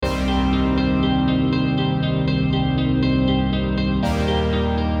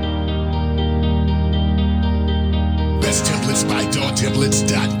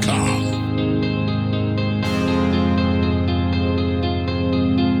www.tiblets.com.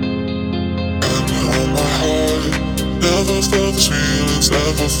 Never felt these feelings,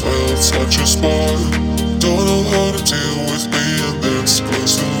 never felt such a spark. Don't know how to deal with being this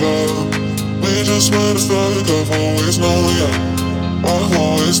close to love. We just met, it's like I've always known ya. I've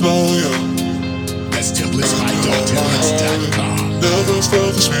always known ya. That's tiblets.com. Never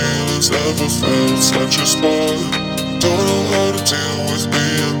felt these feelings, never felt such a spark. Don't know how to deal with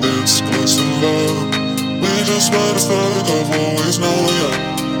being this close to love. We just met, it's like I've always known ya.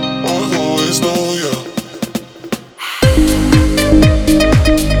 I've always known ya.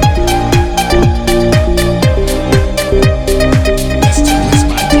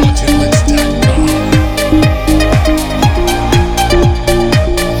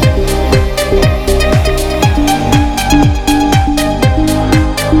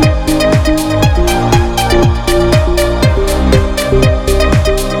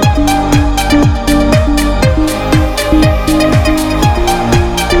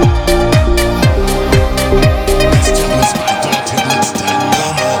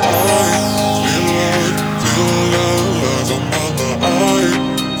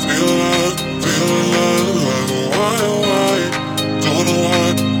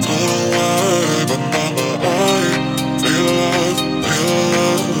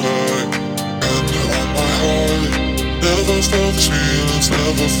 Never felt these feelings,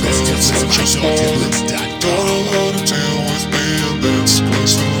 never felt such a spark. Don't know how to deal with being this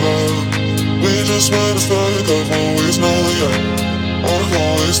close to love. We just met, it's like I've always known ya. I've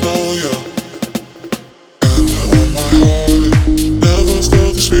always known ya. And on my heart, never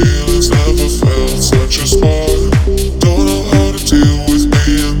felt these feelings, never felt such a spark. Don't know how to deal with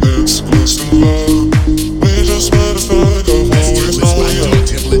being this close to love. We just met, it's like I've always known ya.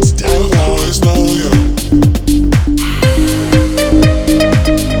 I've always known ya.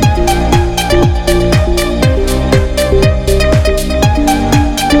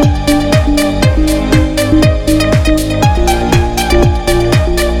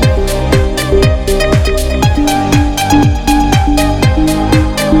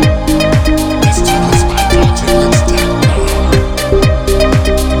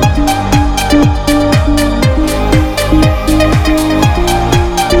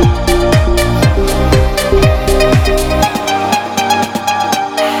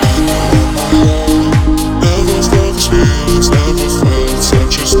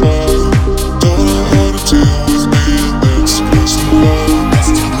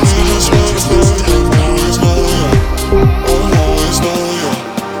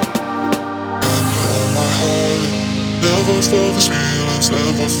 Never felt these feelings,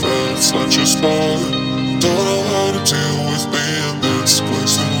 never felt such a spark. Don't know how to deal with being this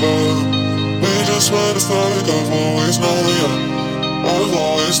close to love. We just met, it's like I've always known ya. I've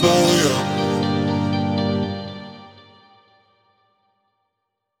always known ya.